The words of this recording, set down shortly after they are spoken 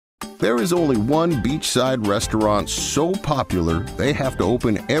There is only one beachside restaurant so popular they have to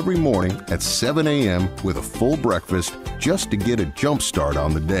open every morning at 7 a.m. with a full breakfast just to get a jump start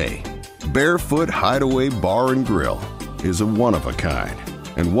on the day. Barefoot Hide-A-Way Bar and Grill is a one-of-a-kind,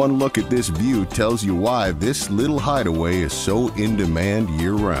 and one look at this view tells you why this little hideaway is so in demand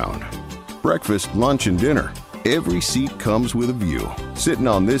year-round. Breakfast, lunch, and dinner. Every seat comes with a view. Sitting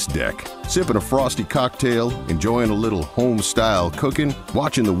on this deck, sipping a frosty cocktail, enjoying a little home-style cooking,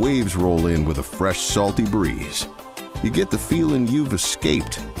 watching the waves roll in with a fresh, salty breeze. You get the feeling you've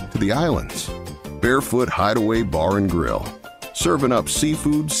escaped to the islands. Barefoot Hide-A-Way Bar and Grill. Serving up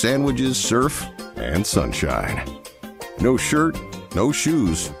seafood, sandwiches, surf, and sunshine. No shirt, no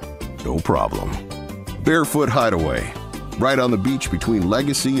shoes, no problem. Barefoot Hide-A-Way, right on the beach between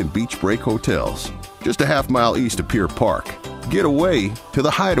Legacy and Beach Break hotels. Just a half-mile east of Pier Park. Get away to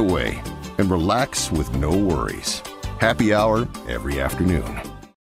the Hideaway and relax with no worries. Happy hour every afternoon.